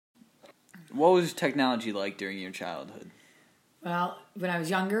What was technology like during your childhood? Well, when I was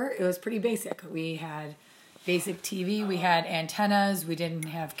younger, it was pretty basic. We had basic TV. We had antennas. We didn't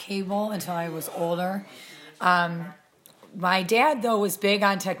have cable until I was older. My dad, though, was big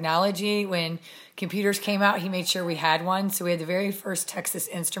on technology. When computers came out, he made sure we had one. So we had the very first Texas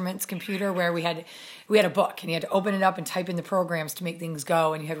Instruments computer where we had a book, and you had to open it up and type in the programs to make things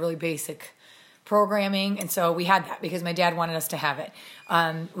go, and you had really basic programming. And so we had that because my dad wanted us to have it.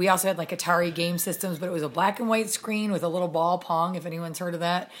 We also had like Atari game systems, but it was a black and white screen with a little ball pong, if anyone's heard of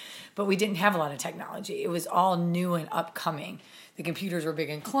that. But we didn't have a lot of technology. It was all new and upcoming. The computers were big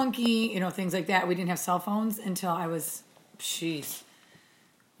and clunky, things like that. We didn't have cell phones until I was,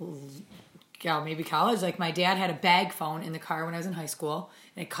 maybe college. Like my dad had a bag phone in the car when I was in high school,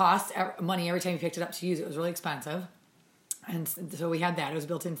 and it cost money every time you picked it up to use it. It was really expensive. And so we had that. It was a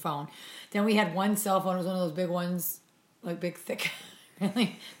built-in phone. Then we had one cell phone. It was one of those big ones, like big, thick.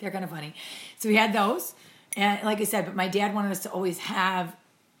 Really, they're kind of funny. So we had those. And like I said, but my dad wanted us to always have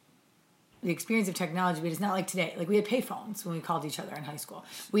the experience of technology, but it's not like today. Like we had pay phones when we called each other in high school.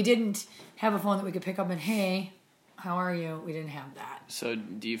 We didn't have a phone that we could pick up and, hey, how are you? We didn't have that. So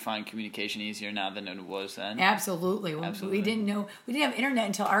do you find communication easier now than it was then? Absolutely. Absolutely. We didn't have internet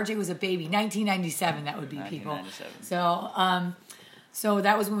until RJ was a baby. 1997, that would be people. 1997. So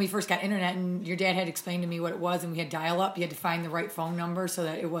that was when we first got internet, and your dad had explained to me what it was, and we had dial-up. You had to find the right phone number so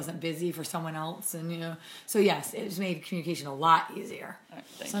that it wasn't busy for someone else. And so yes, it just made communication a lot easier. All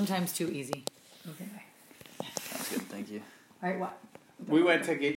right, Sometimes too easy. Okay. Sounds good. Thank you. All right, what? We went to get